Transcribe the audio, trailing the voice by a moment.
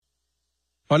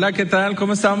Hola, ¿qué tal?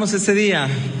 ¿Cómo estábamos este día?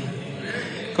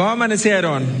 ¿Cómo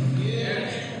amanecieron?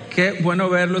 Qué bueno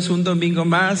verlos un domingo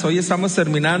más. Hoy estamos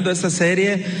terminando esta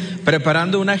serie,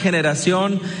 preparando una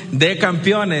generación de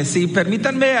campeones. Y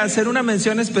permítanme hacer una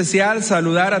mención especial,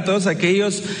 saludar a todos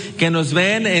aquellos que nos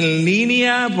ven en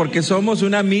línea, porque somos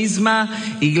una misma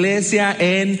iglesia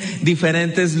en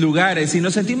diferentes lugares. Y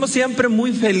nos sentimos siempre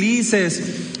muy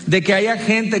felices de que haya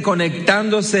gente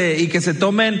conectándose y que se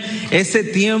tomen ese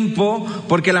tiempo,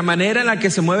 porque la manera en la que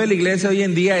se mueve la iglesia hoy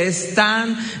en día es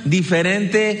tan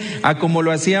diferente a como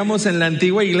lo hacíamos en la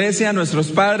antigua iglesia. Nuestros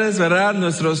padres, ¿verdad?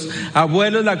 Nuestros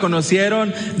abuelos la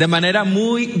conocieron de manera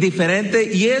muy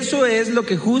diferente, y eso es lo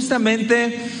que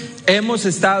justamente hemos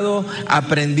estado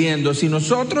aprendiendo. Si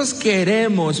nosotros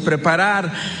queremos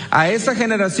preparar a esta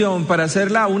generación para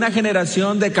hacerla una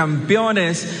generación de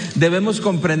campeones, debemos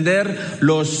comprender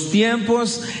los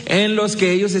tiempos en los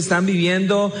que ellos están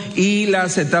viviendo y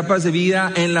las etapas de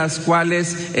vida en las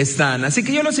cuales están. Así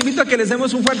que yo los invito a que les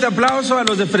demos un fuerte aplauso a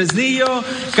los de Fresnillo,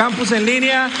 Campus en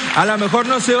Línea. A lo mejor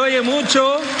no se oye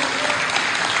mucho,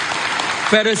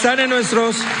 pero están en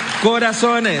nuestros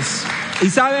corazones. Y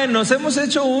saben, nos hemos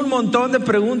hecho un montón de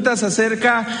preguntas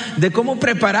acerca de cómo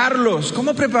prepararlos,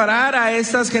 cómo preparar a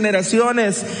estas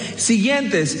generaciones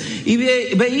siguientes. Y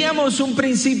veíamos un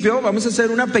principio. Vamos a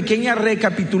hacer una pequeña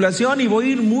recapitulación y voy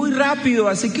a ir muy rápido,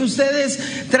 así que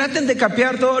ustedes traten de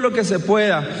capear todo lo que se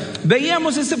pueda.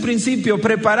 Veíamos este principio: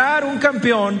 preparar un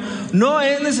campeón no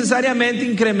es necesariamente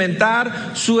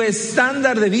incrementar su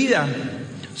estándar de vida,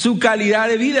 su calidad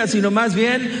de vida, sino más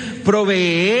bien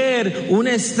proveer un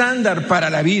estándar para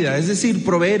la vida, es decir,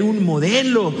 proveer un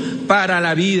modelo para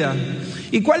la vida.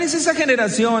 ¿Y cuál es esa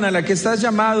generación a la que estás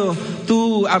llamado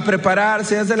tú a preparar?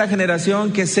 Seas de la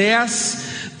generación que seas,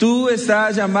 tú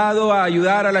estás llamado a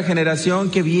ayudar a la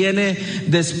generación que viene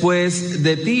después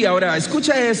de ti. Ahora,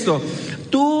 escucha esto: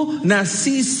 tú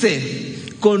naciste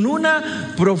con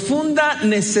una profunda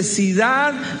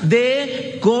necesidad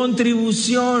de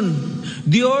contribución.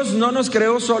 Dios no nos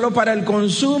creó solo para el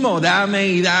consumo, dame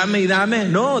y dame y dame.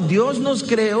 No, Dios nos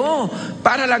creó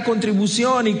para la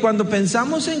contribución. Y cuando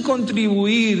pensamos en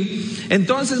contribuir,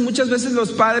 entonces muchas veces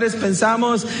los padres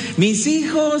pensamos: mis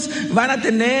hijos van a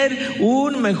tener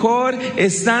un mejor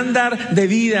estándar de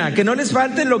vida, que no les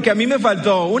falte lo que a mí me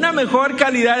faltó, una mejor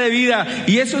calidad de vida.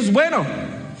 Y eso es bueno,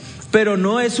 pero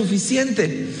no es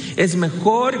suficiente. Es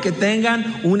mejor que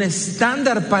tengan un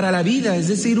estándar para la vida, es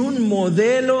decir, un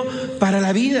modelo para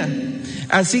la vida.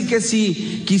 Así que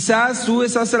si quizás tú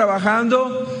estás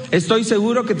trabajando, estoy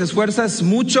seguro que te esfuerzas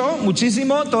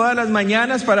muchísimo todas las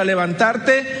mañanas para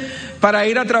levantarte, para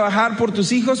ir a trabajar por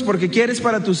tus hijos, porque quieres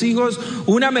para tus hijos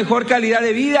una mejor calidad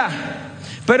de vida.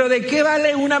 Pero ¿de qué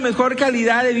vale una mejor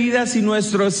calidad de vida si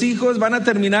nuestros hijos van a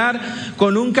terminar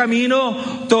con un camino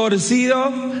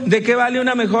torcido? ¿De qué vale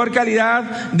una mejor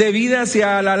calidad de vida si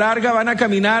a la larga van a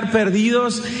caminar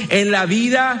perdidos en la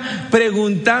vida,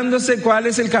 preguntándose cuál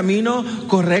es el camino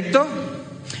correcto?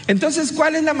 Entonces,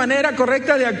 ¿cuál es la manera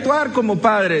correcta de actuar como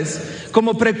padres,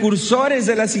 como precursores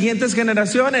de las siguientes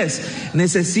generaciones?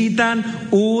 Necesitan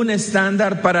un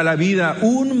estándar para la vida,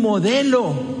 un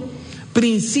modelo,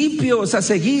 principios a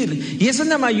seguir, y esa es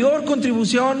la mayor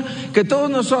contribución que todos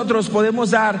nosotros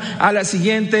podemos dar a las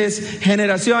siguientes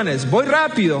generaciones. Voy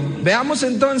rápido. Veamos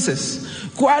entonces,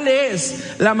 ¿cuál es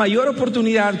la mayor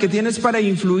oportunidad que tienes para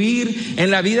influir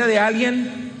en la vida de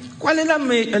alguien? ¿Cuál es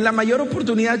la mayor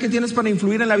oportunidad que tienes para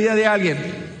influir en la vida de alguien?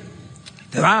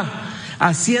 Te va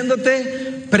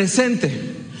haciéndote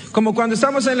presente. Como cuando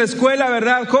estamos en la escuela,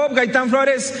 ¿verdad? Job Gaitán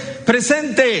Flores,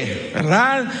 presente,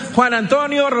 ¿verdad? Juan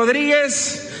Antonio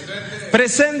Rodríguez,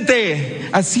 presente.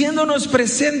 Haciéndonos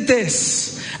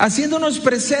presentes.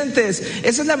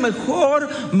 Esa es la mejor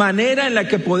manera en la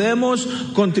que podemos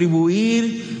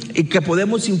contribuir y que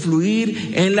podemos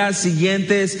influir en las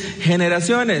siguientes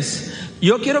generaciones.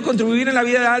 Yo quiero contribuir en la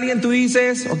vida de alguien, tú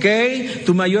dices, ok,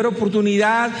 tu mayor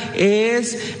oportunidad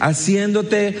es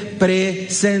haciéndote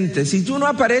presente. Si tú no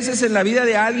apareces en la vida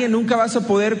de alguien, nunca vas a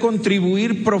poder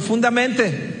contribuir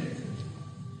profundamente.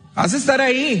 Vas a estar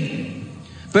ahí,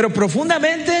 pero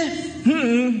profundamente,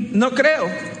 no creo.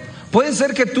 Puede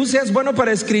ser que tú seas bueno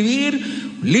para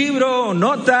escribir libro o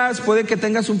notas, puede que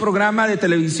tengas un programa de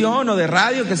televisión o de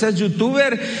radio, que seas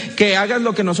youtuber, que hagas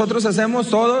lo que nosotros hacemos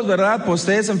todos, ¿verdad?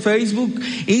 Postees en Facebook,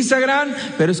 Instagram,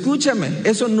 pero escúchame,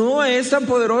 eso no es tan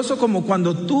poderoso como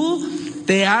cuando tú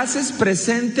te haces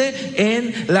presente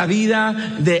en la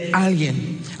vida de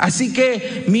alguien. Así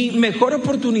que mi mejor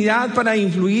oportunidad para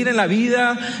influir en la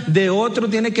vida de otro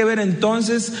tiene que ver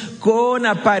entonces con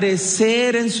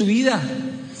aparecer en su vida.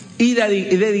 y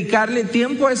dedicarle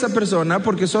tiempo a esa persona,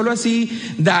 porque solo así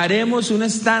daremos un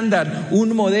estándar,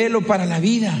 un modelo para la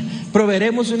vida.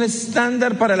 Proveeremos un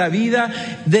estándar para la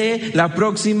vida de la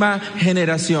próxima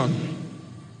generación.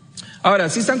 Ahora,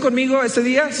 ¿sí están conmigo este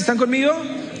día? ¿Sí están conmigo?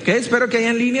 Okay, espero que ahí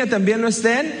en línea también lo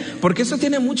estén, porque eso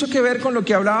tiene mucho que ver con lo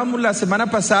que hablábamos la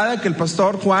semana pasada, que el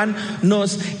pastor Juan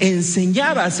nos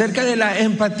enseñaba acerca de la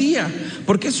empatía,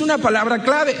 porque es una palabra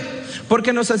clave,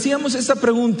 porque nos hacíamos esta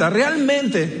pregunta: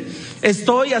 ¿realmente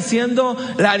estoy haciendo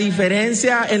la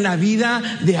diferencia en la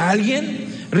vida de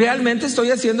alguien? ¿Realmente estoy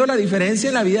haciendo la diferencia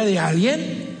en la vida de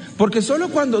alguien? Porque solo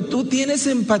cuando tú tienes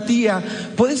empatía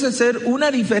puedes hacer una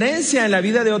diferencia en la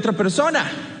vida de otra persona.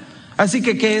 Así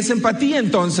que, ¿qué es empatía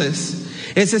entonces?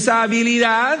 Es esa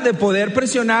habilidad de poder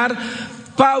presionar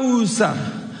pausa,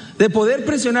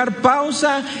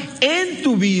 en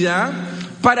tu vida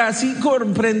para así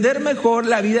comprender mejor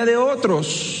la vida de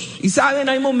otros. Y saben,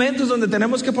 hay momentos donde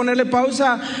tenemos que ponerle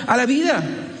pausa a la vida.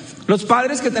 Los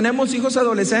padres que tenemos hijos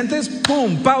adolescentes,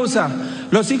 ¡pum!, pausa.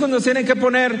 Los hijos nos tienen que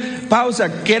poner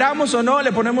pausa. Queramos o no,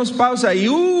 le ponemos pausa. Y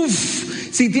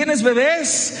si tienes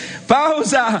bebés,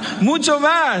 pausa, mucho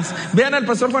más. Vean al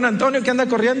pastor Juan Antonio que anda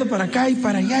corriendo para acá y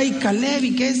para allá, y Caleb,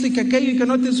 y que esto y que aquello, y que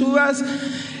no te subas.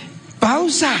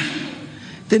 Pausa.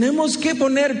 Tenemos que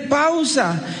poner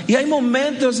pausa. Y hay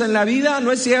momentos en la vida,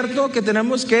 ¿no es cierto?, que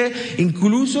tenemos que,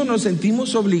 incluso nos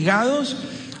sentimos obligados,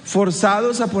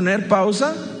 forzados a poner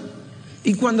pausa.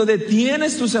 Y cuando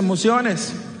detienes tus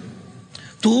emociones,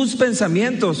 tus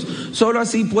pensamientos, solo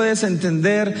así puedes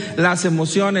entender las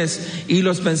emociones y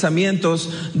los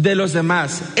pensamientos de los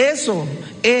demás. Eso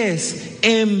es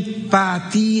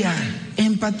empatía.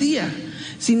 Empatía.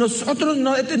 Si nosotros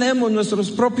no detenemos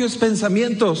nuestros propios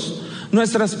pensamientos,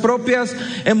 nuestras propias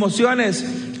emociones,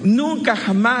 nunca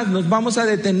jamás nos vamos a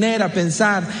detener a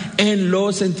pensar en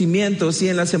los sentimientos y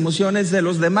en las emociones de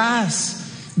los demás.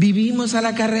 Vivimos a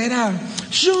la carrera.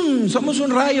 ¡Shum! Somos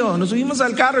un rayo. Nos subimos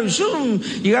al carro y ¡shum!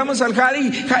 Llegamos al jale.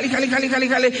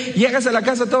 Llegas a la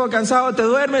casa todo cansado, te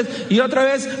duermes y otra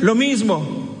vez lo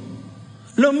mismo.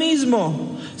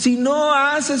 Si no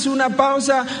haces una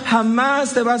pausa,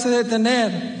 jamás te vas a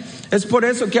detener. Es por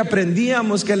eso que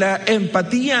aprendíamos que la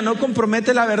empatía no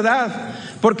compromete la verdad.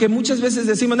 Porque muchas veces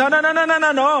decimos, no,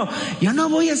 yo no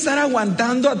voy a estar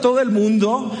aguantando a todo el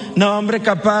mundo. No, hombre,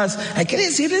 capaz, hay que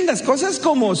decirles las cosas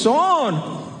como son.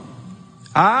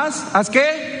 ¿Haz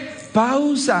qué?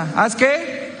 Pausa. ¿Haz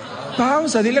qué?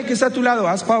 Pausa. Dile al que está a tu lado,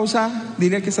 haz pausa.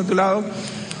 Dile al que está a tu lado,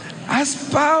 haz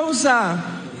pausa.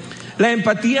 La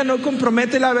empatía no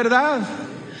compromete la verdad.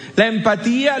 La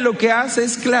empatía lo que hace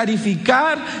es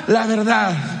clarificar la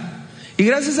verdad. Y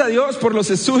gracias a Dios por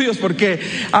los estudios, porque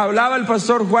hablaba el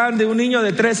pastor Juan de un niño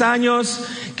de 3 años,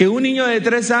 que un niño de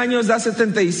 3 años da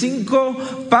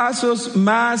 75 pasos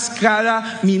más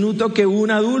cada minuto que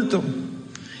un adulto.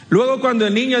 Luego cuando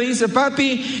el niño dice,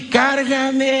 papi,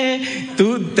 cárgame,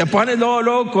 tú te pones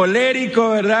luego colérico,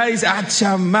 ¿verdad? Y dices,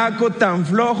 chamaco tan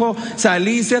flojo,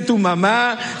 saliste a tu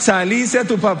mamá, saliste a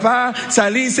tu papá,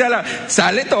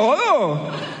 sale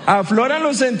todo. Afloran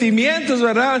los sentimientos,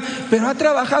 ¿verdad? Pero ha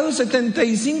trabajado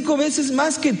 75 veces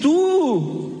más que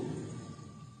tú.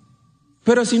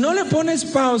 Pero si no le pones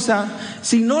pausa,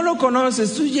 si no lo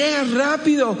conoces, tú llegas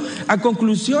rápido a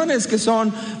conclusiones que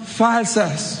son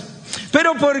falsas.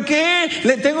 Pero ¿por qué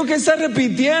le tengo que estar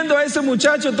repitiendo a ese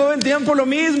muchacho todo el tiempo lo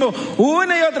mismo?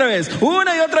 Una y otra vez.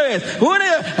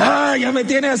 Ya me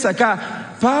tiene hasta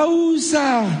acá.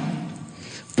 Pausa.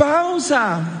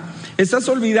 Estás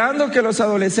olvidando que los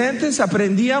adolescentes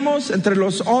aprendíamos entre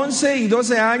los 11 y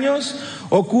 12 años,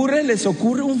 les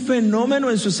ocurre un fenómeno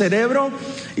en su cerebro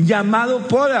llamado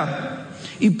poda,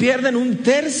 y pierden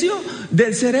 1/3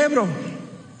 del cerebro.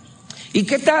 ¿Y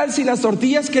qué tal si las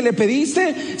tortillas que le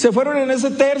pediste se fueron en ese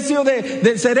 1/3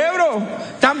 del cerebro?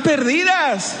 Están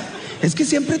perdidas. Es que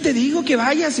siempre te digo que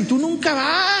vayas y tú nunca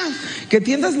vas, que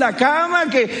tiendas la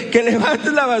cama, que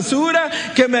levantes la basura,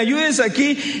 que me ayudes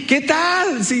aquí. ¿Qué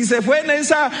tal si se fue en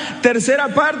esa tercera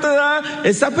parte? ¿Verdad?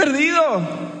 Está perdido,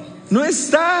 no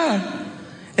está.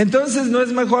 Entonces, ¿no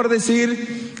es mejor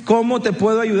decir cómo te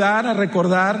puedo ayudar a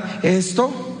recordar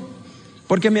esto?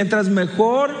 Porque mientras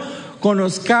mejor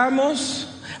conozcamos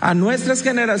a nuestras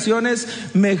generaciones,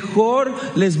 mejor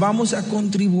les vamos a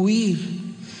contribuir.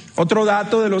 Otro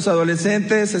dato de los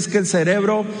adolescentes es que el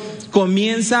cerebro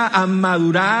comienza a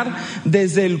madurar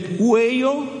desde el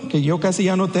cuello, que yo casi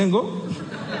ya no tengo,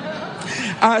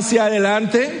 hacia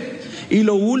adelante, y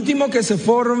lo último que se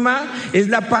forma es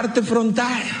la parte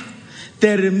frontal.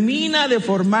 Termina de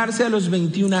formarse a los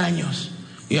 21 años.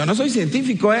 Yo no soy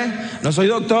científico, no soy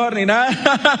doctor ni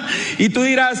nada. Y tú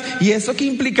dirás, ¿y eso qué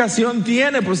implicación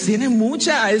tiene? Pues tiene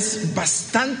mucha, es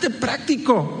bastante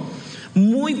práctico,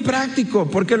 muy práctico,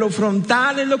 porque lo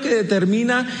frontal es lo que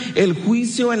determina el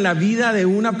juicio en la vida de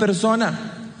una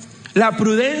persona. La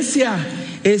prudencia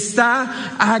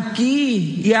está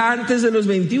aquí y antes de los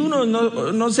 21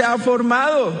 no se ha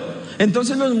formado.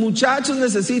 Entonces los muchachos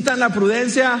necesitan la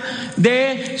prudencia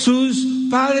de sus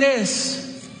padres,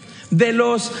 de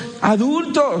los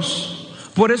adultos.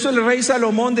 Por eso el rey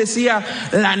Salomón decía,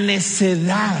 la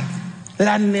necedad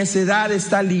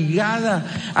está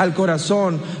ligada al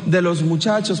corazón de los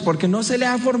muchachos porque no se le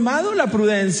ha formado la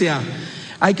prudencia.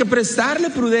 Hay que prestarle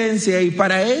prudencia y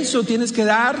para eso tienes que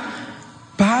dar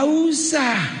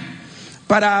pausa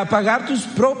para apagar tus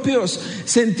propios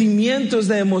sentimientos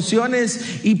de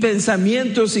emociones y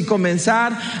pensamientos y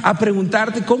comenzar a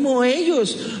preguntarte cómo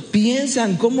ellos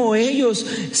piensan, cómo ellos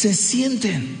se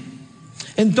sienten.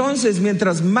 Entonces,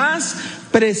 mientras más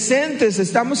presentes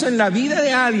estamos en la vida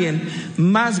de alguien,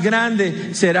 más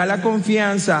grande será la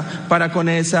confianza para con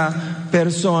esa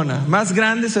persona. Más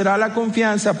grande será la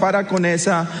confianza para con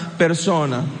esa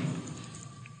persona.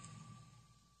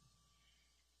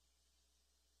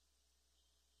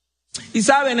 Y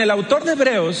saben, el autor de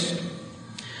Hebreos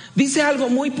dice algo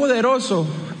muy poderoso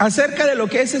acerca de lo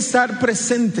que es estar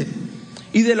presente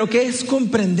y de lo que es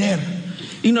comprender.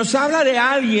 Y nos habla de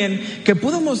alguien que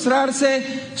pudo mostrarse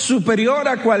superior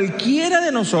a cualquiera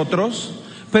de nosotros,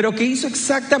 pero que hizo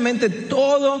exactamente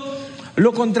todo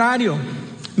lo contrario.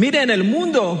 Miren, en el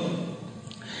mundo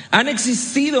han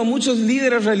existido muchos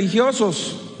líderes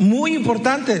religiosos muy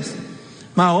importantes: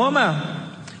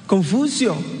 Mahoma,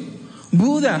 Confucio,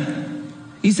 Buda.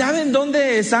 ¿Y saben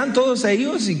dónde están todos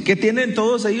ellos y qué tienen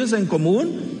todos ellos en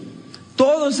común?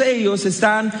 Todos ellos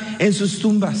están en sus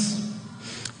tumbas.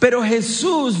 Pero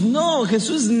Jesús no,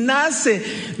 Jesús nace,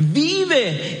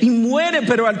 vive y muere,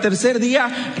 pero al tercer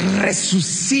día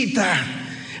resucita.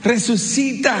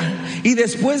 Y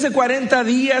después de 40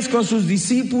 días con sus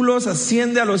discípulos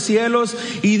asciende a los cielos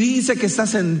y dice que está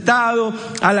sentado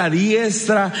a la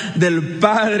diestra del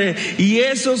Padre, y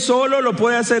eso solo lo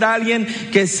puede hacer alguien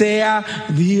que sea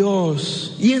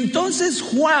Dios. Y entonces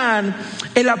Juan,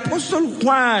 el apóstol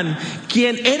Juan,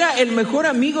 quien era el mejor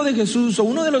amigo de Jesús o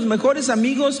uno de los mejores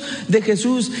amigos de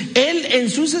Jesús, él en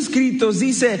sus escritos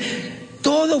dice: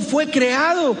 todo fue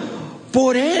creado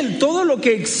por él, todo lo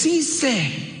que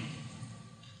existe.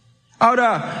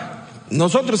 Ahora,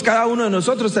 nosotros, cada uno de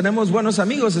nosotros tenemos buenos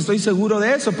amigos, estoy seguro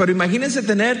de eso, pero imagínense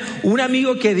tener un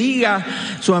amigo que diga,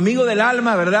 su amigo del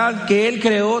alma, ¿verdad?, que él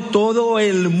creó todo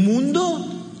el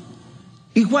mundo.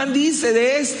 Y Juan dice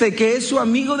de que es su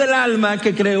amigo del alma,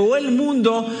 que creó el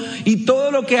mundo y todo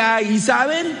lo que hay. Y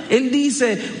saben, él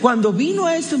dice, cuando vino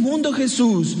a este mundo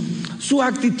Jesús, su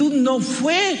actitud no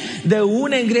fue de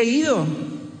un engreído,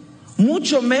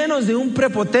 mucho menos de un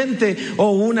prepotente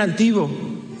o un altivo.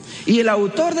 Y el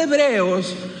autor de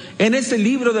Hebreos, en este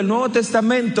libro del Nuevo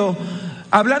Testamento,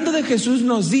 hablando de Jesús,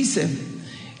 nos dice,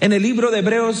 en el libro de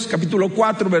Hebreos capítulo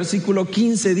 4 versículo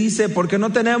 15, dice: porque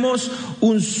no tenemos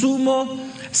un sumo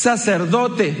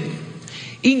sacerdote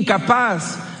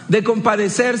incapaz de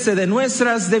compadecerse de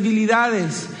nuestras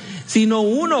debilidades, sino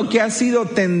uno que ha sido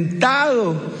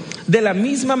tentado de la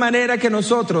misma manera que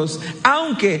nosotros,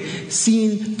 aunque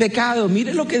sin pecado.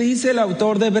 Mire lo que dice el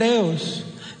autor de Hebreos.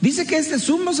 Dice que este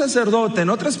sumo sacerdote, en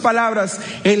otras palabras,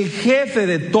 el jefe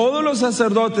de todos los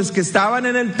sacerdotes que estaban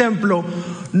en el templo,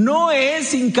 no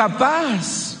es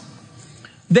incapaz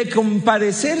de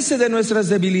compadecerse de nuestras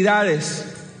debilidades,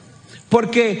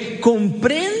 porque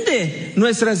comprende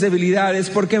nuestras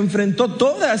debilidades, porque enfrentó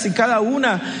todas y cada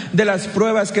una de las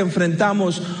pruebas que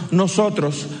enfrentamos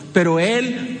nosotros, pero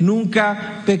él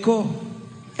nunca pecó.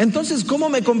 Entonces, ¿cómo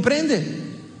me comprende?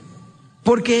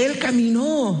 Porque él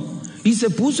caminó y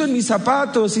se puso en mis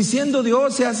zapatos, y siendo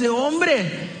Dios se hace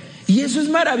hombre. Y eso es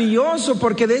maravilloso,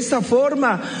 porque de esta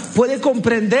forma puede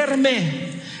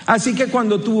comprenderme. Así que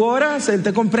cuando tú oras, Él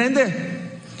te comprende.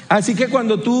 Así que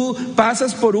cuando tú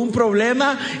pasas por un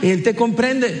problema, Él te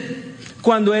comprende.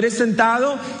 Cuando eres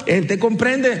tentado, Él te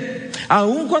comprende.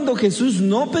 Aun cuando Jesús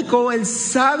no pecó, Él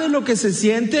sabe lo que se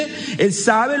siente, Él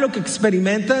sabe lo que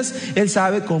experimentas, Él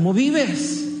sabe cómo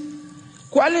vives.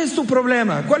 ¿Cuál es tu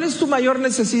problema? ¿Cuál es tu mayor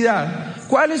necesidad?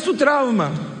 ¿Cuál es tu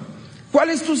trauma? ¿Cuál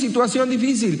es tu situación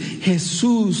difícil?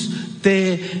 Jesús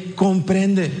te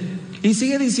comprende. Y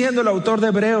sigue diciendo el autor de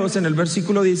Hebreos en el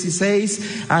versículo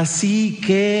 16: así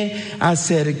que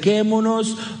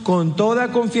acerquémonos con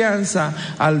toda confianza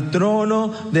al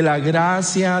trono de la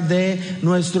gracia de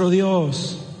nuestro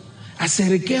Dios.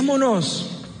 Acerquémonos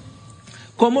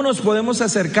 ¿Cómo nos podemos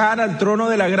acercar al trono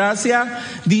de la gracia?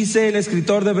 Dice el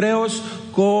escritor de Hebreos,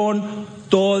 con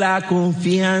toda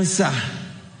confianza.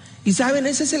 Y saben,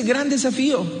 ese es el gran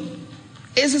desafío.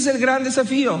 Ese es el gran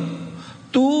desafío.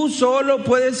 Tú solo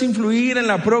puedes influir en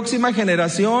la próxima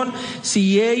generación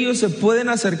si ellos se pueden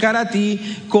acercar a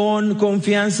ti con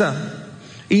confianza.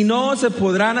 Y no se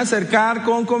podrán acercar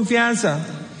con confianza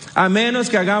a menos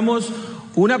que hagamos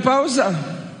una pausa,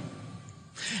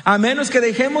 a menos que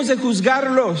dejemos de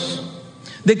juzgarlos,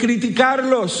 de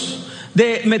criticarlos,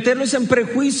 de meterlos en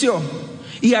prejuicio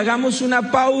y hagamos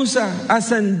una pausa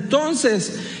hasta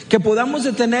entonces que podamos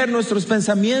detener nuestros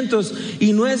pensamientos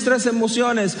y nuestras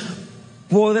emociones.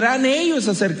 Podrán ellos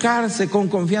acercarse con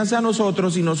confianza a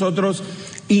nosotros y nosotros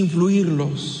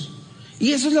influirlos.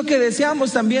 Y eso es lo que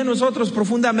deseamos también nosotros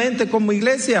profundamente como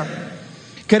iglesia.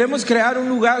 Queremos crear un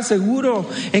lugar seguro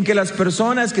en que las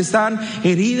personas que están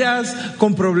heridas,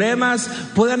 con problemas,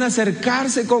 puedan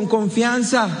acercarse con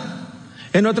confianza.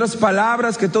 En otras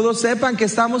palabras, que todos sepan que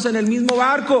estamos en el mismo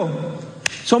barco.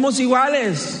 Somos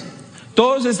iguales.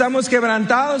 Todos estamos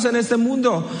quebrantados en este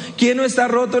mundo. ¿Quién no está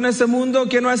roto en este mundo?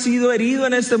 ¿Quién no ha sido herido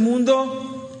en este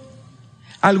mundo?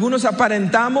 Algunos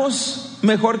aparentamos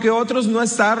mejor que otros no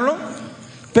estarlo,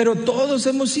 pero todos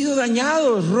hemos sido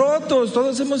dañados, rotos,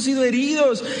 todos hemos sido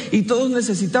heridos y todos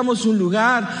necesitamos un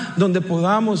lugar donde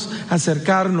podamos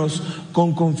acercarnos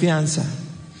con confianza.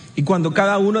 Y cuando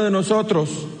cada uno de nosotros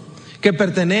que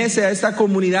pertenece a esta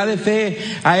comunidad de fe,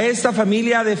 a esta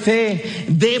familia de fe,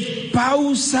 dé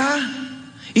pausa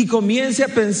y comience a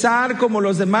pensar como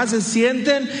los demás se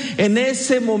sienten, en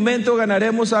ese momento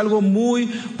ganaremos algo muy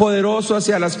poderoso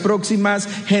hacia las próximas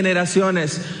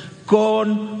generaciones.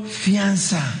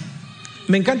 Confianza.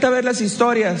 Me encanta ver las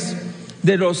historias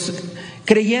de los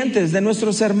creyentes, de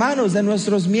nuestros hermanos, de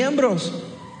nuestros miembros,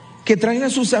 que traen a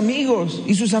sus amigos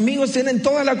y sus amigos tienen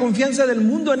toda la confianza del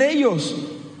mundo en ellos,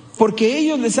 porque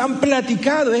ellos les han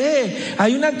platicado,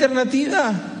 hay una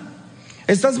alternativa.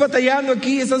 Estás batallando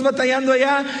aquí, estás batallando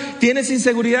allá, tienes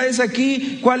inseguridades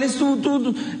aquí. ¿Cuál es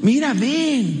tu? Mira,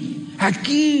 ven,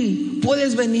 aquí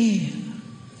puedes venir.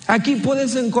 Aquí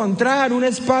puedes encontrar un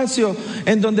espacio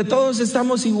en donde todos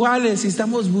estamos iguales y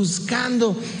estamos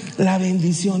buscando la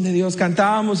bendición de Dios.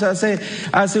 Cantábamos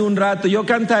hace un rato, yo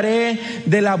cantaré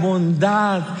de la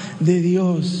bondad de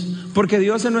Dios, porque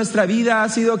Dios en nuestra vida ha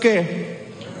sido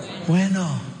 ¿qué? Bueno.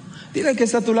 Dile al que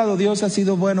está a tu lado, Dios ha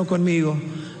sido bueno conmigo.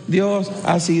 Dios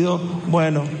ha sido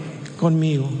bueno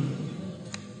conmigo.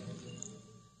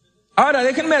 Ahora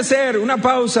déjenme hacer una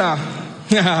pausa.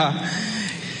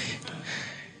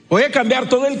 Voy a cambiar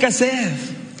todo el cassette,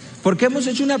 porque hemos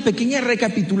hecho una pequeña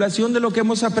recapitulación de lo que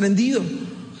hemos aprendido.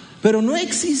 Pero no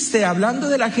existe, hablando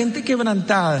de la gente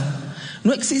quebrantada,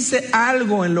 no existe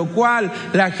algo en lo cual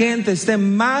la gente esté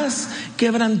más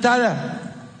quebrantada,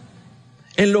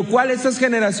 en lo cual estas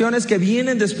generaciones que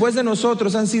vienen después de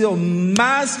nosotros han sido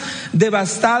más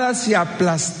devastadas y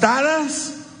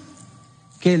aplastadas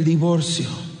que el divorcio.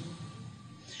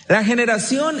 La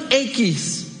generación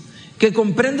X, que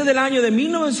comprende del año de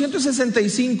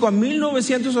 1965 a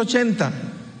 1980,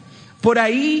 por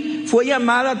ahí fue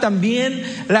llamada también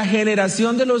la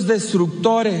generación de los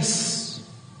destructores.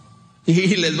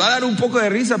 Y les va a dar un poco de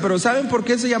risa, pero ¿saben por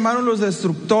qué se llamaron los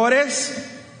destructores?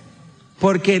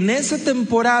 Porque en esa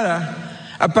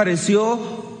temporada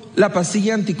apareció la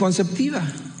pastilla anticonceptiva.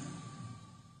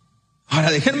 Ahora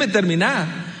déjenme terminar.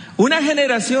 Una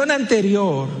generación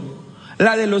anterior,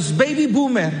 la de los baby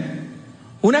boomers,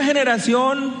 una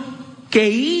generación que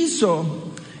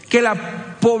hizo que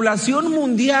la población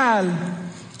mundial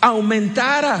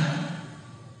aumentara.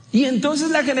 Y entonces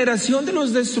la generación de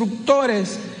los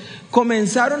destructores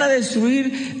comenzaron a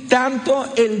destruir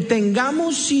tanto el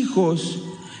tengamos hijos,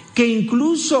 que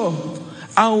incluso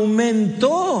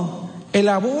aumentó el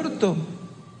aborto.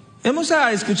 Hemos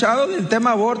escuchado del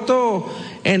tema aborto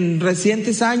en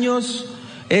recientes años,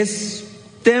 es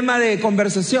tema de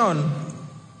conversación,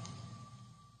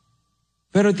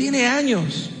 pero tiene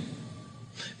años.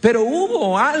 Pero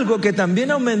hubo algo que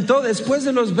también aumentó después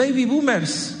de los baby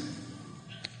boomers: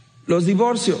 los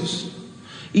divorcios.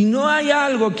 Y no hay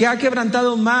algo que ha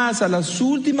quebrantado más a las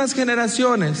últimas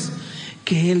generaciones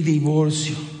que el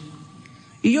divorcio.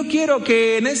 Y yo quiero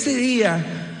que en este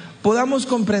día podamos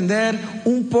comprender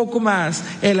un poco más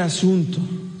el asunto.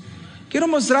 Quiero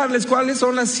mostrarles cuáles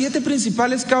son las 7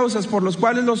 principales causas por las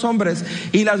cuales los hombres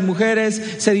y las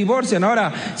mujeres se divorcian.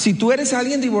 Ahora, si tú eres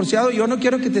alguien divorciado, yo no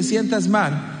quiero que te sientas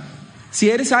mal, Si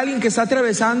eres alguien que está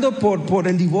atravesando por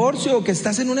el divorcio o que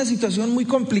estás en una situación muy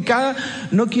complicada,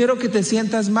 no quiero que te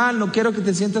sientas mal, no quiero que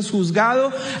te sientas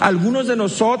juzgado. Algunos de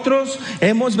nosotros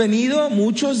hemos venido,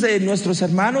 muchos de nuestros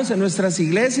hermanos en nuestras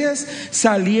iglesias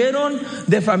salieron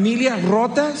de familias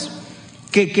rotas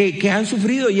que han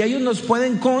sufrido, y ellos nos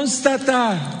pueden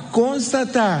constatar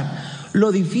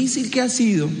lo difícil que ha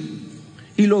sido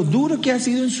y lo duro que ha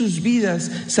sido en sus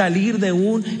vidas salir de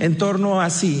un entorno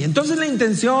así. Entonces la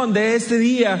intención de este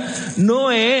día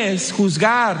no es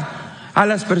juzgar a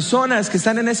las personas que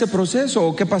están en ese proceso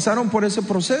o que pasaron por ese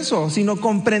proceso, sino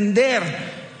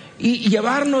comprender y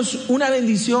llevarnos una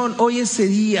bendición hoy ese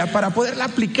día para poderla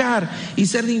aplicar y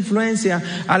ser de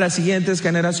influencia a las siguientes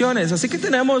generaciones. Así que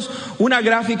tenemos una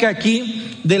gráfica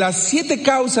aquí de las 7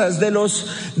 causas del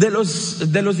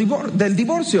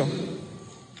divorcio.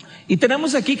 Y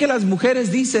tenemos aquí que las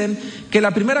mujeres dicen que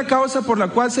la primera causa por la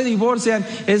cual se divorcian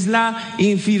es la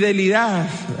infidelidad.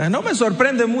 No me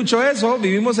sorprende mucho eso,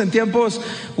 vivimos en tiempos,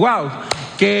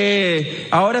 que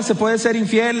ahora se puede ser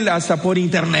infiel hasta por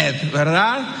internet,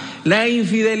 ¿verdad? La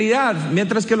infidelidad,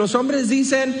 mientras que los hombres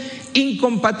dicen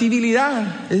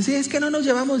incompatibilidad. Es decir, es que no nos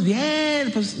llevamos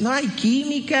bien, pues no hay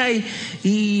química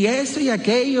y esto y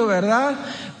aquello, ¿verdad?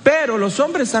 Pero los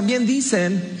hombres también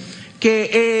dicen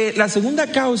que la segunda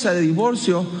causa de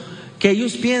divorcio que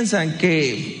ellos piensan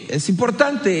que es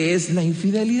importante es la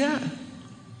infidelidad.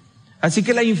 Así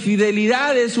que la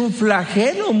infidelidad es un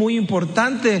flagelo muy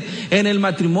importante en el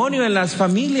matrimonio, en las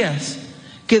familias,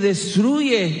 que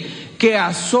destruye, que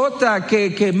azota,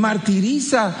 que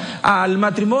martiriza al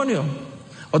matrimonio.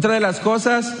 Otra de las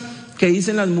cosas que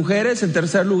dicen las mujeres, en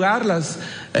tercer lugar,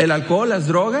 el alcohol, las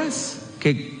drogas,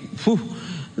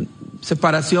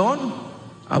 separación,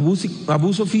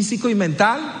 abuso físico y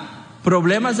mental,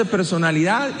 problemas de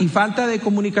personalidad y falta de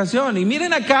comunicación. Y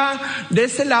miren acá de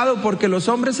este lado, porque los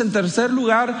hombres en tercer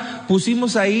lugar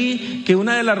pusimos ahí que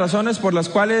una de las razones por las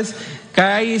cuales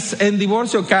cae en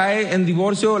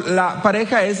divorcio la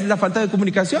pareja es la falta de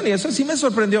comunicación. Y eso sí me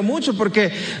sorprendió mucho,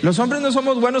 porque los hombres no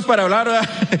somos buenos para hablar,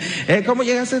 ¿verdad? ¿Cómo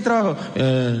llegaste de trabajo?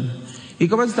 ¿Y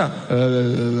cómo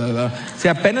está? Si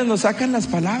apenas nos sacan las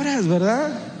palabras,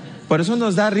 ¿verdad? Por eso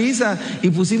nos da risa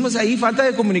y pusimos ahí falta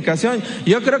de comunicación.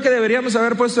 Yo creo que deberíamos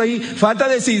haber puesto ahí falta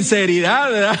de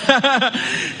sinceridad, ¿verdad?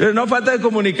 Pero no falta de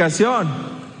comunicación.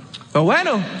 Pero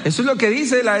bueno, eso es lo que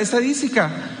dice la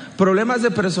estadística. Problemas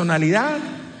de personalidad,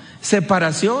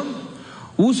 separación,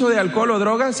 uso de alcohol o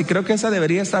drogas, y creo que esa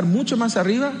debería estar mucho más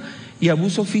arriba, y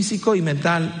abuso físico y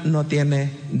mental no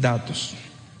tiene datos.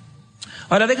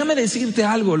 Ahora déjame decirte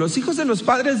algo, los hijos de los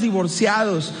padres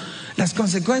divorciados, las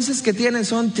consecuencias que tienen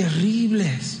son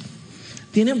terribles.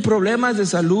 Tienen problemas de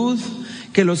salud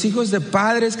que los hijos de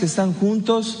padres que están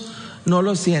juntos no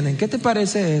los tienen. ¿Qué te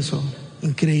parece eso?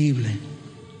 Increíble.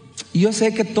 Y yo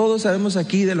sé que todos sabemos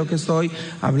aquí de lo que estoy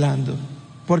hablando,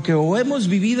 porque o hemos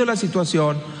vivido la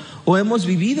situación o hemos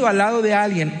vivido al lado de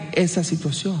alguien esa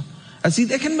situación. Así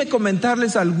déjenme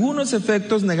comentarles algunos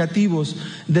efectos negativos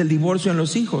del divorcio en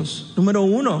los hijos. Número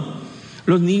 1,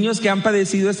 los niños que han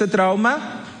padecido este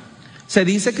trauma, se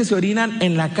dice que se orinan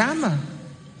en la cama,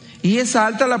 y es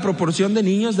alta la proporción de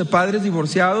niños de padres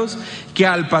divorciados que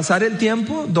al pasar el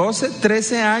tiempo, 12,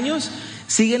 13 años,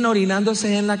 siguen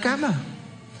orinándose en la cama.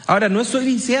 Ahora, no estoy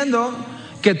diciendo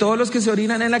que todos los que se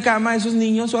orinan en la cama, esos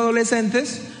niños o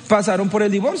adolescentes, pasaron por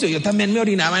el divorcio. Yo también me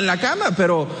orinaba en la cama,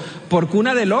 pero por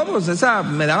Cuna de Lobos,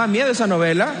 me daba miedo esa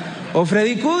novela, o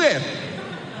Freddy Krueger,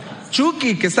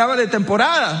 Chucky, que estaba de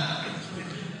temporada.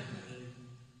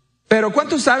 Pero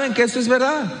 ¿cuántos saben que esto es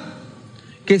verdad?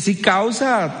 Que sí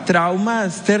causa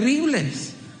traumas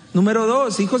terribles. Número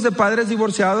 2, hijos de padres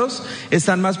divorciados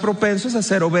están más propensos a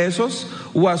ser obesos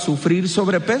o a sufrir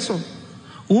sobrepeso.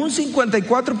 Un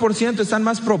 54% están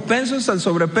más propensos al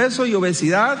sobrepeso y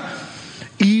obesidad,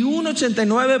 y un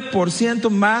 89%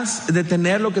 más de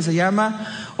tener lo que se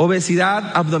llama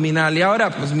obesidad abdominal. Y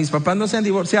ahora, pues mis papás no se han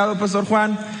divorciado, Pastor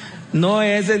Juan. No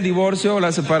es el divorcio o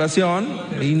la separación,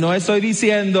 y no estoy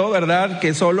diciendo, ¿verdad?,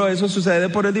 que solo eso sucede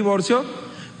por el divorcio,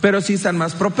 pero sí están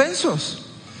más propensos.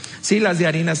 Sí, las de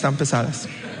harina están pesadas.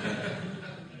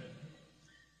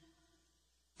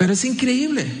 Pero es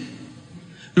increíble.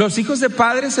 Los hijos de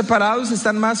padres separados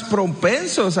están más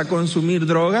propensos a consumir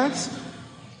drogas.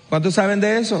 ¿Cuántos saben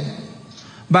de eso?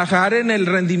 Bajar en el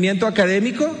rendimiento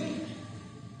académico.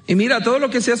 Y mira, todo lo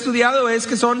que se ha estudiado es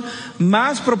que son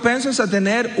más propensos a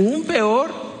tener un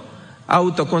peor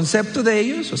autoconcepto de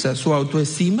ellos, o sea, su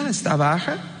autoestima está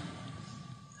baja,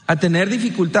 a tener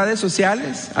dificultades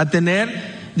sociales, a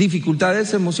tener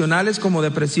dificultades emocionales como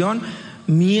depresión,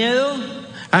 miedo,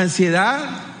 ansiedad,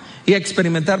 y a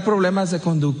experimentar problemas de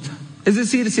conducta. Es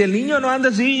decir, si el niño no anda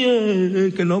así,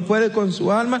 que no puede con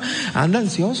su alma, anda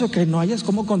ansioso, que no hayas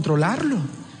cómo controlarlo.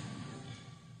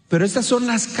 Pero estas son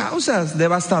las causas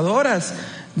devastadoras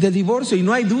de divorcio, y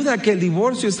no hay duda que el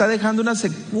divorcio está dejando una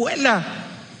secuela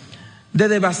de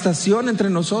devastación entre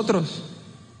nosotros.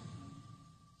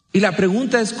 Y la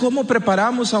pregunta es, ¿cómo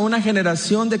preparamos a una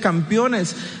generación de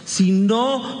campeones si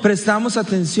no prestamos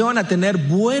atención a tener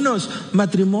buenos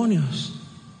matrimonios?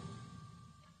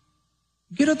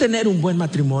 Quiero tener un buen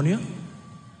matrimonio.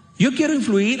 Yo quiero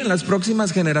influir en las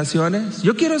próximas generaciones.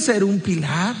 Yo quiero ser un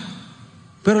pilar.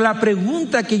 Pero la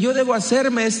pregunta que yo debo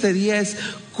hacerme este día es,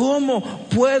 ¿cómo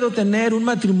puedo tener un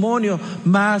matrimonio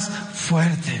más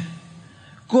fuerte?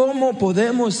 ¿Cómo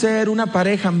podemos ser una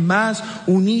pareja más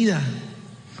unida?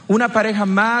 Una pareja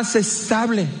más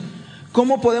estable.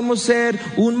 ¿Cómo podemos ser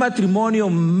un matrimonio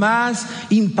más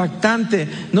impactante,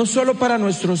 no solo para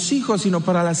nuestros hijos, sino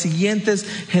para las siguientes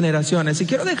generaciones? Y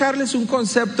quiero dejarles un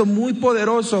concepto muy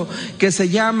poderoso que se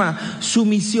llama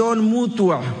sumisión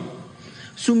mutua.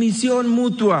 Sumisión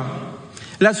mutua.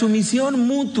 La sumisión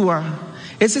mutua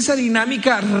es esa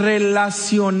dinámica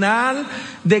relacional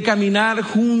de caminar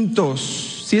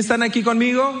juntos. ¿Sí están aquí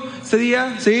conmigo este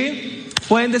día? ¿Sí?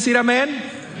 ¿Pueden decir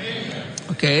amén?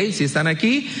 Ok, ¿sí están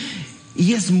aquí?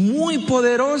 Y es muy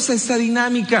poderosa esta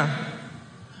dinámica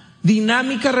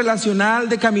relacional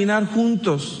de caminar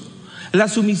juntos. La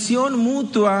sumisión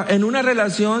mutua en una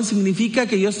relación significa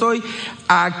que yo estoy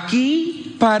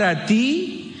aquí para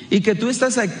ti y que tú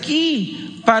estás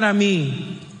aquí para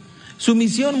mí.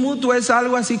 Sumisión mutua es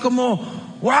algo así como,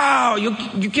 wow, yo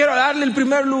quiero darle el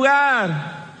primer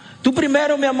lugar. Tú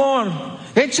primero, mi amor,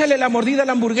 échale la mordida a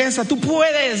la hamburguesa, tú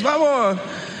puedes, vamos.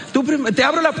 Te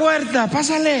abro la puerta,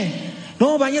 pásale.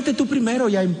 No, báñate tú primero,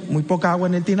 ya hay muy poca agua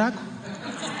en el tinaco.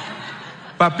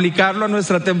 Para aplicarlo a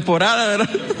nuestra temporada, ¿verdad?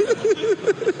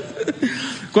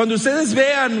 Cuando ustedes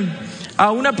vean a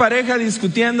una pareja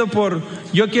discutiendo por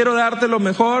yo quiero darte lo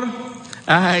mejor,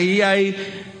 ahí hay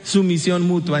sumisión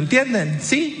mutua, ¿entienden?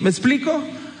 ¿Sí? ¿Me explico?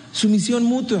 Sumisión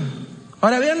mutua.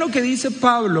 Ahora vean lo que dice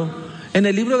Pablo en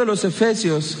el libro de los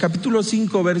Efesios, capítulo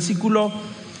 5, versículo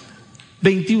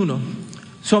 21.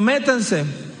 Sométanse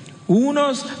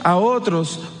unos a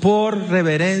otros por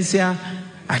reverencia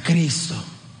a Cristo.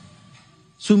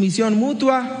 Sumisión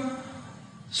mutua,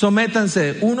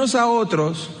 sométanse unos a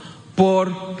otros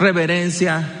por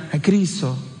reverencia a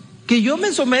Cristo. Que yo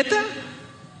me someta,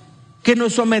 que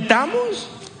nos sometamos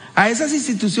a esas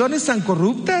instituciones tan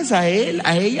corruptas, a él,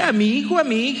 a ella, a mi hijo, a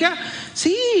mi hija.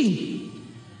 Sí,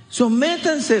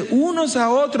 sométanse unos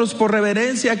a otros por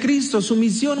reverencia a Cristo,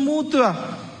 sumisión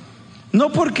mutua.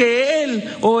 No porque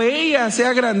él o ella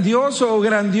sea grandioso o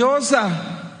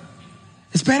grandiosa.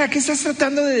 Espera, ¿qué estás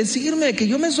tratando de decirme? ¿Que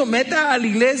yo me someta a la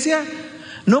iglesia?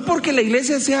 No porque la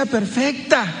iglesia sea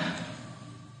perfecta.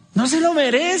 No se lo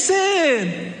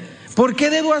merecen. ¿Por qué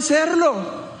debo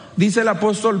hacerlo? Dice el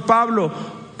apóstol Pablo,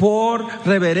 por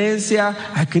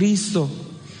reverencia a Cristo.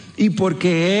 Y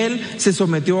porque Él se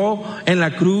sometió en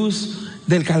la cruz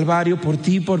del Calvario por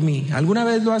ti y por mí. ¿Alguna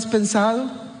vez lo has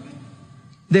pensado?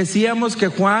 Decíamos que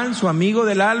Juan, su amigo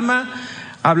del alma,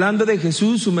 hablando de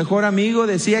Jesús, su mejor amigo,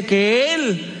 decía que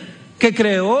Él, que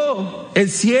creó el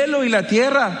cielo y la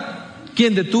tierra,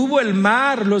 quien detuvo el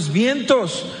mar, los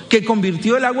vientos, que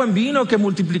convirtió el agua en vino, que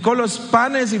multiplicó los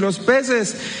panes y los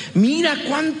peces. Mira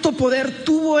cuánto poder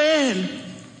tuvo Él.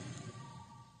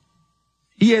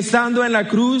 Y estando en la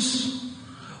cruz,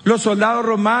 los soldados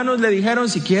romanos le dijeron,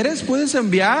 si quieres puedes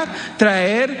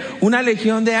traer una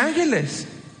legión de ángeles.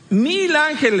 1000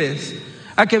 ángeles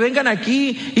a que vengan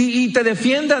aquí y te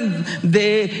defiendan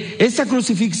de esa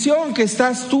crucifixión que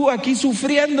estás tú aquí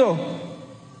sufriendo.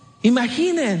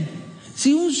 Imaginen,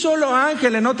 si un solo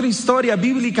ángel en otra historia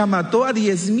bíblica mató a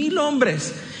 10,000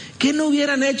 hombres, ¿qué no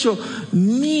hubieran hecho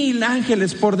 1000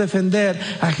 ángeles por defender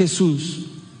a Jesús?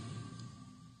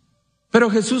 Pero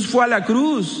Jesús fue a la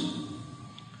cruz,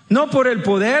 no por el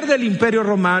poder del imperio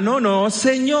romano, no,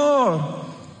 Señor.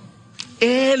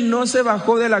 Él no se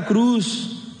bajó de la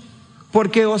cruz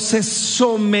porque o se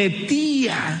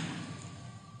sometía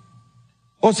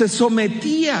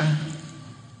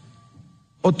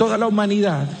o toda la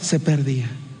humanidad se perdía.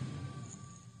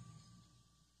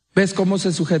 ¿Ves cómo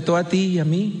se sujetó a ti y a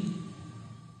mí?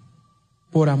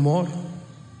 Por amor.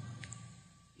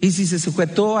 Y si se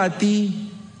sujetó a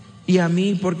ti y a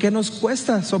mí, ¿por qué nos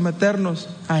cuesta someternos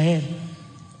a Él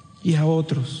y a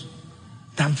otros?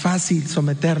 Tan fácil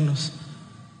someternos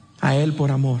a Él por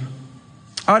amor.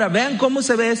 Ahora vean cómo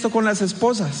se ve esto con las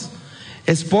esposas.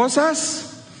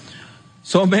 Esposas,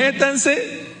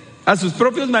 sométanse a sus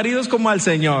propios maridos como al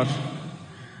Señor.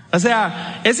 O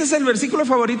sea, ese es el versículo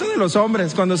favorito de los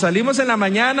hombres. Cuando salimos en la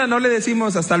mañana no le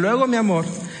decimos hasta luego, mi amor.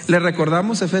 Le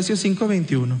recordamos Efesios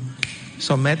 5:21.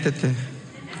 Sométete.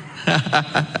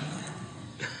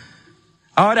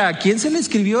 Ahora, ¿a quién se le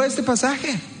escribió este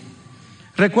pasaje?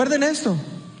 Recuerden esto: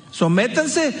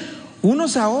 sométanse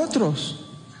unos a otros.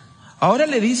 Ahora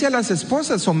le dice a las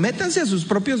esposas: sométanse a sus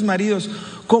propios maridos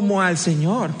como al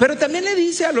Señor. Pero también le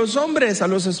dice a los hombres, a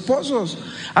los esposos.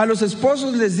 A los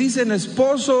esposos les dicen: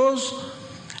 esposos,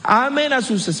 amen a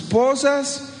sus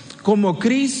esposas como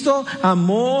Cristo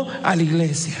amó a la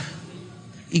iglesia.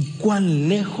 Y cuán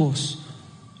lejos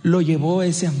lo llevó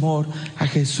ese amor a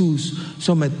Jesús,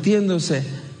 sometiéndose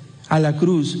a la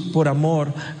cruz por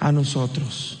amor a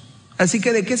nosotros. Así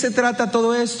que, ¿de qué se trata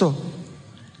todo esto?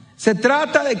 Se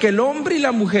trata de que el hombre y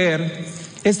la mujer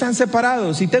están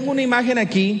separados. Y tengo una imagen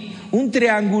aquí, un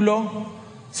triángulo,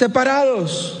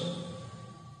 separados,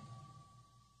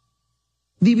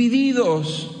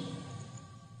 divididos.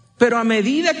 Pero a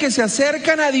medida que se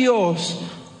acercan a Dios,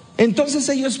 entonces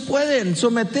ellos pueden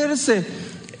someterse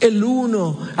el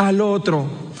uno al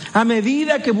otro. A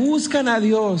medida que buscan a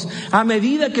Dios, a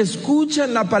medida que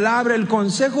escuchan la palabra, el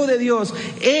consejo de Dios,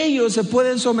 ellos se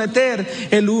pueden someter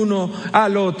el uno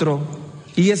al otro.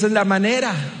 Y esa es la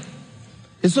manera.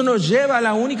 Eso nos lleva a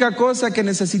la única cosa que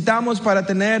necesitamos para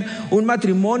tener un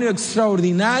matrimonio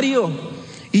extraordinario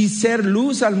y ser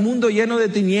luz al mundo lleno de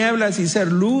tinieblas, y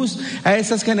ser luz a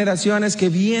esas generaciones que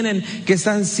vienen, que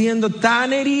están siendo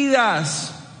tan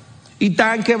heridas y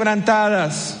tan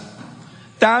quebrantadas,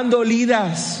 tan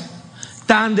dolidas,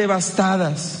 tan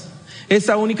devastadas.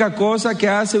 Esa única cosa que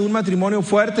hace un matrimonio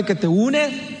fuerte, que te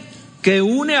une, que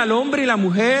une al hombre y la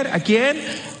mujer, ¿a quién?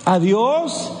 A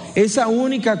Dios. Esa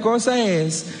única cosa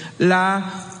es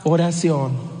la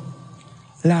oración.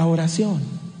 La oración.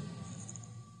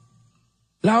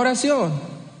 La oración.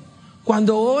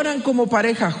 Cuando oran como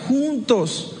pareja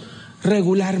juntos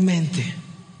regularmente.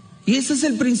 Y ese es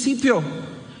el principio.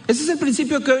 Ese es el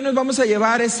principio que hoy nos vamos a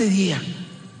llevar ese día.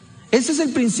 Ese es el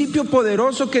principio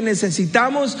poderoso que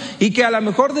necesitamos, y que a lo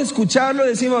mejor de escucharlo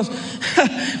decimos: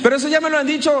 pero eso ya me lo han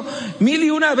dicho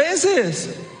 1001 veces.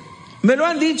 Me lo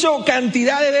han dicho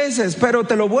cantidad de veces, pero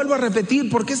te lo vuelvo a repetir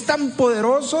porque es tan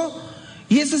poderoso.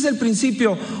 Y ese es el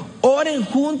principio. Oren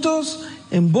juntos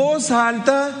en voz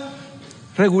alta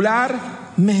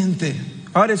regularmente.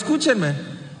 Ahora escúchenme,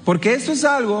 porque esto es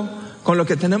algo con lo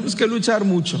que tenemos que luchar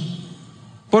mucho.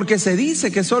 Porque se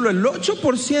dice que solo el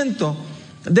 8%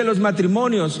 de los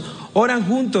matrimonios oran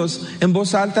juntos en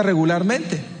voz alta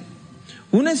regularmente.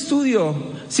 Un estudio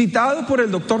citado por el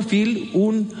Dr. Phil,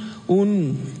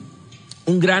 un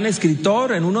gran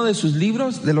escritor, en uno de sus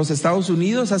libros de los Estados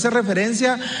Unidos, hace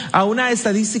referencia a una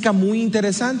estadística muy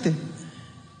interesante,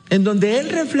 en donde él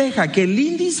refleja que el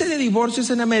índice de divorcios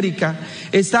en América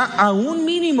está a un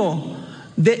mínimo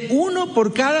de 1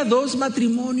 por cada 2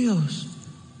 matrimonios.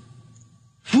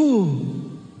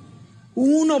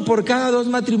 1 por cada 2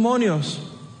 matrimonios.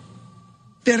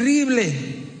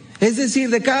 Terrible. Es decir,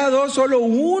 de cada 2 solo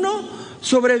 1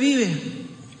 sobrevive.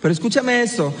 Pero escúchame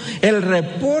esto: el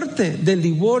reporte del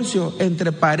divorcio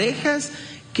entre parejas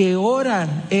que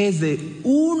oran es de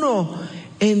 1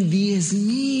 en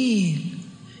 10,000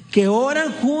 que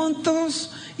oran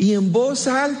juntos y en voz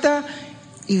alta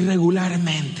y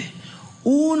regularmente.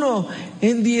 1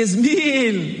 en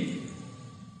 10,000.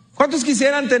 ¿Cuántos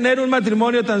quisieran tener un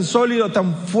matrimonio tan sólido,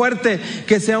 tan fuerte,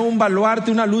 que sea un baluarte,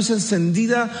 una luz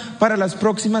encendida para las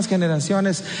próximas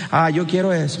generaciones? Yo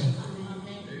quiero eso.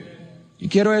 Y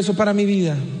quiero eso para mi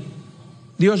vida.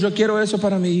 Dios, yo quiero eso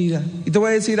para mi vida. Y te voy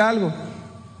a decir algo: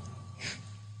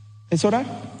 es orar.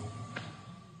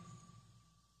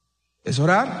 Es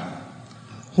orar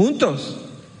juntos,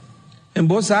 en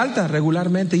voz alta,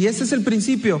 regularmente. Y ese es el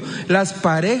principio. Las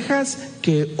parejas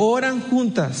que oran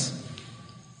juntas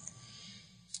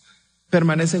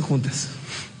permanecen juntas.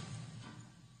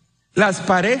 Las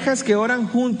parejas que oran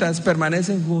juntas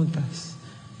permanecen juntas.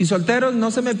 Y solteros,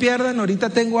 no se me pierdan, ahorita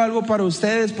tengo algo para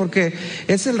ustedes, porque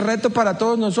es el reto para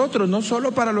todos nosotros, no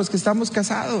solo para los que estamos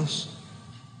casados.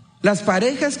 Las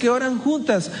parejas que oran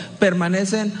juntas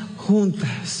permanecen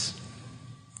juntas.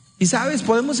 Y sabes,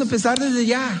 podemos empezar desde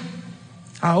ya,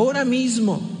 ahora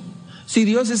mismo. Si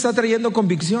Dios está trayendo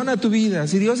convicción a tu vida,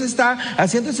 si Dios está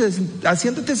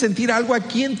haciéndote sentir algo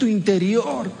aquí en tu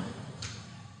interior,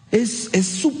 es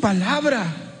su palabra,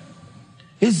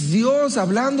 es Dios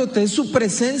hablándote, es su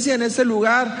presencia en ese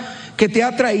lugar que te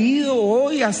ha traído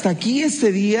hoy hasta aquí,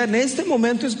 este día, en este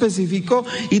momento específico,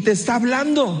 y te está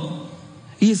hablando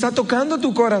y está tocando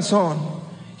tu corazón.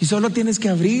 Y solo tienes que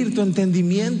abrir tu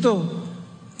entendimiento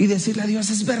y decirle a Dios: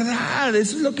 es verdad,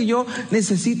 eso es lo que yo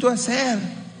necesito hacer.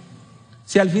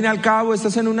 Si al fin y al cabo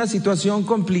estás en una situación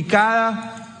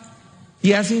complicada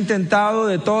y has intentado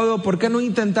de todo, ¿por qué no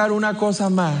intentar una cosa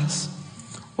más?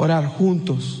 Orar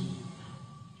juntos,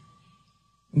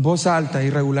 en voz alta y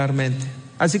regularmente.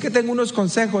 Así que tengo unos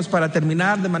consejos para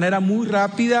terminar de manera muy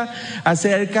rápida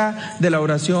acerca de la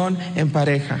oración en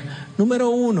pareja. Número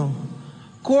 1,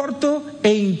 corto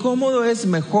e incómodo es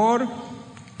mejor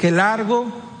que largo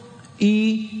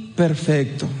y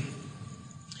perfecto.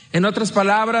 En otras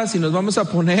palabras, si nos vamos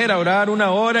a poner a orar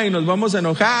 1 hora y nos vamos a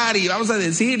enojar y vamos a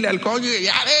decirle al cónyuge,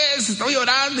 ya ves, estoy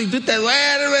orando y tú te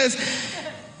duermes.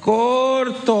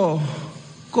 Corto.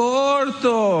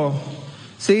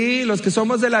 Sí, los que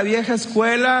somos de la vieja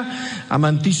escuela,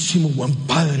 amantísimo buen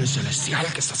Padre Celestial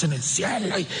que estás en el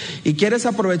cielo, y quieres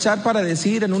aprovechar para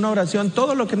decir en una oración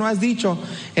todo lo que no has dicho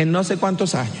en no sé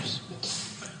cuántos años.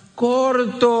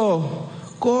 Corto,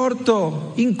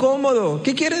 incómodo.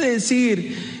 ¿Qué quiere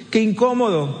decir que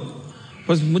incómodo?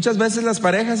 Pues muchas veces las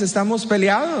parejas estamos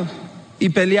peleados, y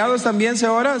peleados también se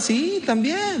ora, sí,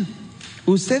 también.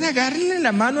 Usted agárrele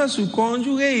la mano a su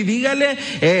cónyuge y dígale,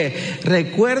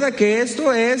 recuerda que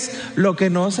esto es lo que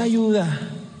nos ayuda.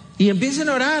 Y empiecen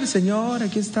a orar, Señor,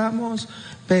 aquí estamos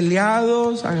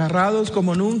peleados, agarrados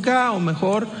como nunca, o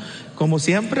mejor, como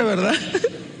siempre, ¿verdad?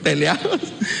 Peleados.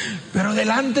 Pero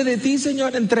delante de ti,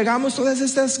 Señor, entregamos todas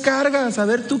estas cargas. A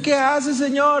ver, ¿tú qué haces,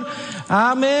 Señor?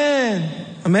 Amén.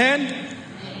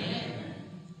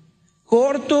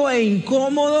 Corto e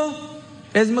incómodo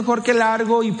es mejor que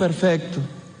largo y perfecto.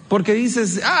 Porque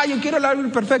dices, yo quiero largo y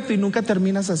perfecto, y nunca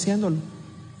terminas haciéndolo,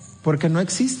 porque no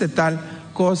existe tal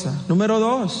cosa. Número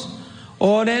 2,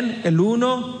 oren el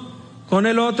uno con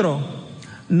el otro,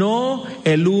 no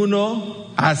el uno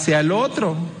hacia el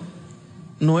otro,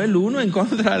 no el uno en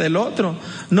contra del otro.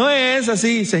 No es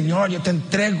así, Señor, yo te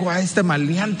entrego a este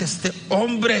maleante, este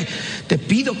hombre, te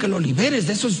pido que lo liberes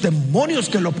de esos demonios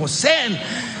que lo poseen.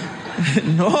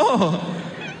 No.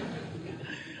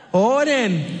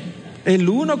 Oren el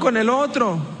uno con el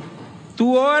otro.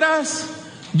 Tú oras,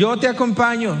 yo te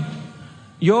acompaño.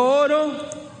 Yo oro,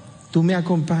 tú me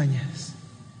acompañas.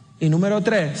 Y número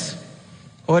 3,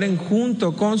 oren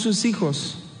junto con sus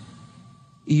hijos,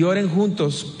 y oren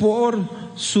juntos por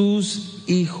sus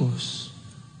hijos.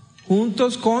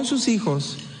 Juntos con sus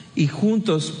hijos y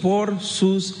juntos por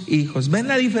sus hijos. ¿Ven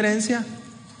la diferencia?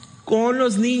 Con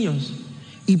los niños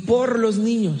y por los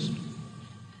niños.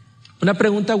 Una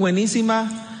pregunta buenísima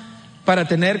para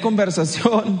tener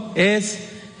conversación es,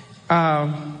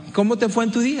 ¿cómo te fue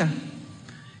en tu día?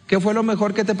 ¿Qué fue lo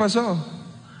mejor que te pasó?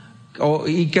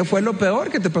 ¿Y qué fue lo peor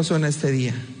que te pasó en este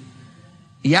día?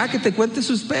 Ya que te cuente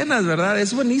sus penas, ¿verdad?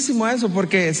 Es buenísimo eso,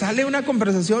 porque sale una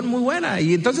conversación muy buena,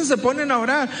 y entonces se ponen a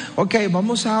orar. Ok,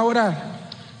 vamos a orar.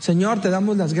 Señor, te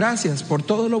damos las gracias por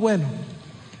todo lo bueno,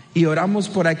 y oramos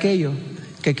por aquello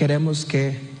que queremos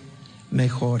que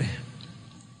mejore.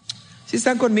 Si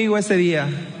están conmigo este día,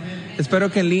 espero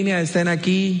que en línea estén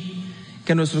aquí,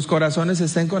 que nuestros corazones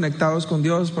estén conectados con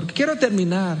Dios, porque quiero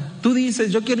terminar. Tú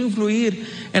dices, yo quiero influir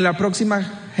en la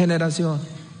próxima generación.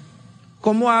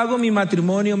 ¿Cómo hago mi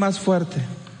matrimonio más fuerte?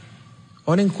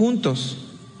 Oren juntos.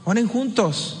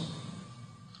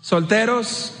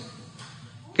 Solteros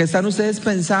que están ustedes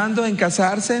pensando en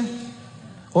casarse,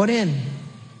 oren.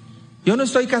 Yo no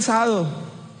estoy casado.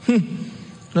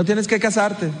 No tienes que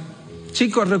casarte.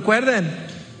 Chicos, recuerden,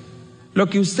 lo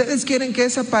que ustedes quieren que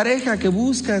esa pareja que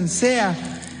buscan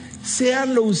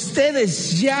seanlo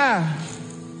ustedes ya.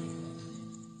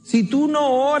 Si tú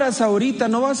no oras ahorita,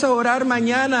 no vas a orar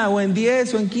mañana o en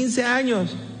 10 o en 15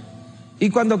 años. Y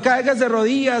cuando caigas de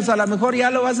rodillas, a lo mejor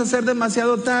ya lo vas a hacer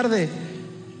demasiado tarde.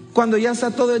 Cuando ya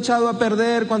está todo echado a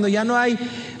perder, cuando ya no hay,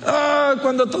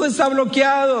 cuando todo está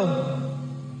bloqueado.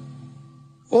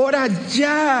 Ora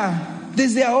ya,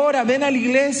 desde ahora, ven a la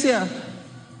iglesia.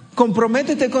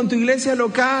 Comprométete con tu iglesia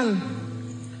local.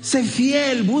 Sé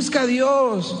fiel, busca a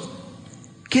Dios.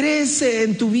 Crece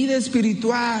en tu vida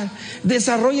espiritual.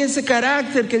 Desarrolla ese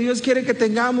carácter que Dios quiere que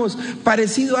tengamos,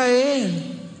 parecido a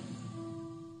Él.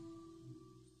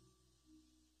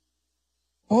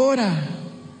 Ora.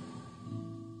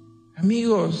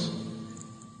 Amigos,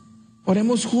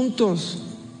 oremos juntos,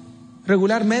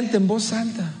 regularmente, en voz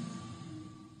alta.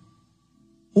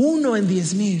 1 en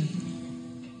 10,000.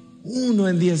 1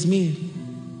 en 10,000.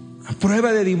 A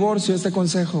prueba de divorcio este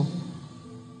consejo.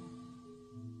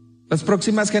 Las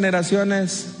próximas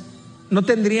generaciones no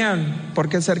tendrían por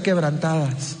qué ser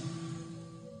quebrantadas.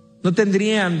 No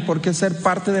tendrían por qué ser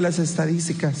parte de las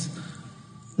estadísticas.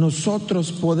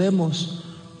 Nosotros podemos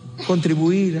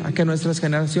contribuir a que nuestras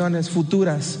generaciones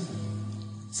futuras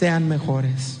sean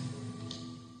mejores.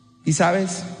 Y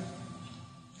sabes,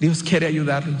 Dios quiere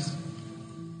ayudarnos.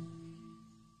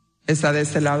 está de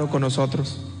este lado con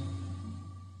nosotros.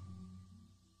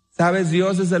 Sabes,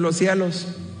 Dios desde los cielos,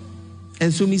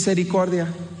 en su misericordia,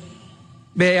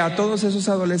 ve a todos esos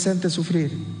adolescentes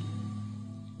sufrir,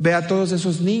 ve a todos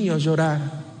esos niños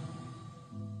llorar,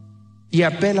 y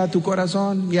apela a tu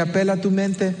corazón y apela a tu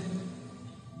mente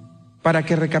para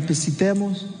que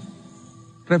recapacitemos,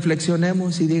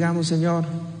 reflexionemos y digamos: Señor,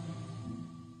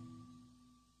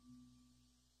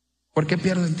 ¿por qué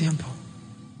pierdo el tiempo?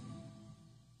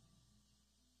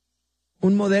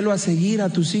 Un modelo a seguir a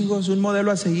tus hijos, un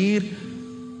modelo a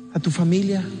seguir a tu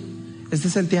familia. Este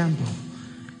es el tiempo,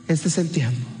 este es el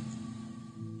tiempo.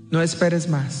 No esperes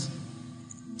más.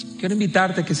 Quiero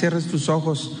invitarte a que cierres tus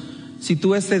ojos. Si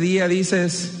tú este día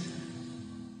dices: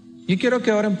 yo quiero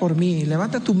que oren por mí,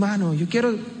 levanta tu mano. Yo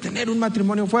quiero tener un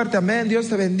matrimonio fuerte, amén, Dios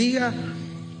te bendiga.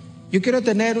 Yo quiero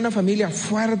tener una familia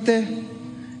fuerte,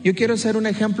 yo quiero ser un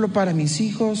ejemplo para mis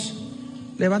hijos.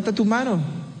 Levanta tu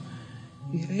mano.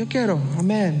 Yo quiero,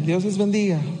 amén, Dios les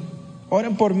bendiga.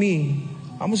 Oren por mí,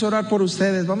 vamos a orar por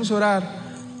ustedes, vamos a orar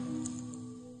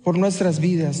por nuestras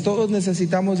vidas. Todos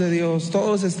necesitamos de Dios,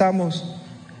 todos estamos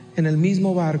en el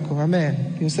mismo barco,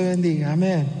 amén, Dios te bendiga,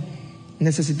 amén.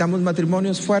 Necesitamos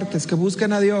matrimonios fuertes, que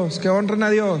busquen a Dios, que honren a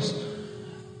Dios,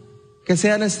 que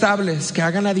sean estables, que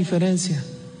hagan la diferencia,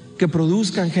 que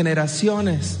produzcan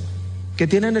generaciones que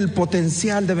tienen el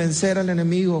potencial de vencer al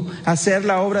enemigo, hacer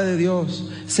la obra de Dios,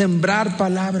 sembrar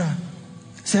palabra,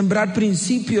 sembrar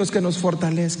principios que nos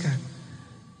fortalezcan.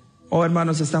 Oh,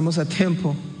 hermanos, estamos a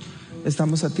tiempo,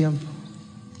 estamos a tiempo.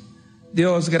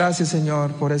 Dios, gracias,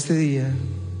 Señor, por este día.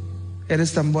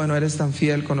 Eres tan bueno, eres tan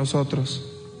fiel con nosotros.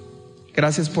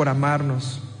 Gracias por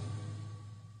amarnos.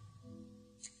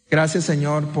 Gracias,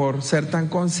 Señor, por ser tan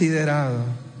considerado.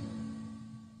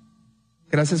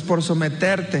 Gracias por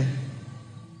someterte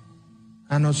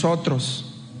a nosotros.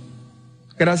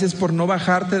 Gracias por no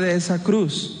bajarte de esa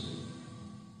cruz.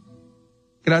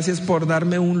 Gracias por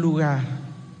darme un lugar.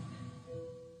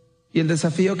 Y el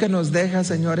desafío que nos deja,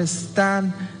 Señor, es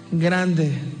tan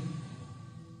grande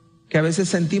que a veces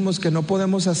sentimos que no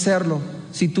podemos hacerlo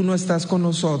si tú no estás con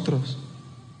nosotros.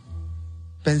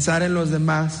 Pensar en los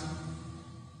demás,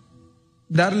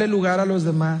 darle lugar a los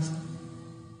demás,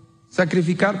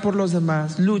 sacrificar por los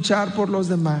demás, luchar por los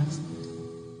demás.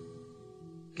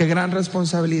 Qué gran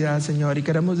responsabilidad, Señor, y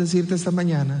queremos decirte esta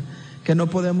mañana que no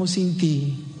podemos sin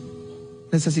ti.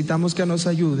 Necesitamos que nos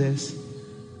ayudes,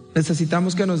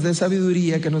 necesitamos que nos des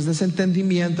sabiduría, que nos des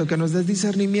entendimiento, que nos des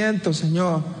discernimiento,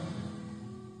 Señor.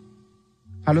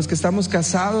 A los que estamos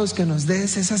casados, que nos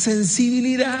des esa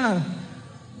sensibilidad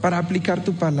para aplicar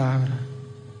tu palabra.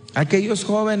 Aquellos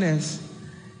jóvenes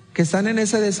que están en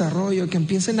ese desarrollo, que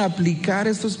empiecen a aplicar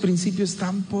estos principios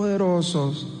tan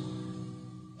poderosos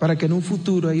para que en un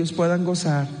futuro ellos puedan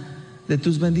gozar de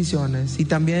tus bendiciones y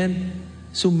también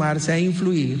sumarse a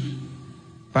influir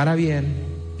para bien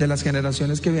de las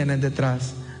generaciones que vienen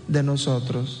detrás de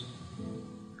nosotros.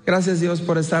 Gracias, Dios,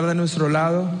 por estar de nuestro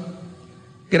lado.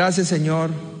 Gracias, Señor,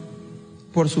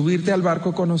 por subirte al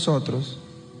barco con nosotros.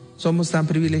 Somos tan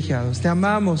privilegiados. Te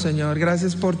amamos, Señor.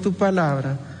 Gracias por tu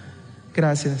palabra.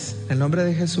 Gracias. En el nombre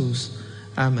de Jesús.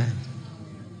 Amén.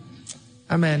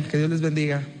 Amén. Que Dios les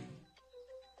bendiga.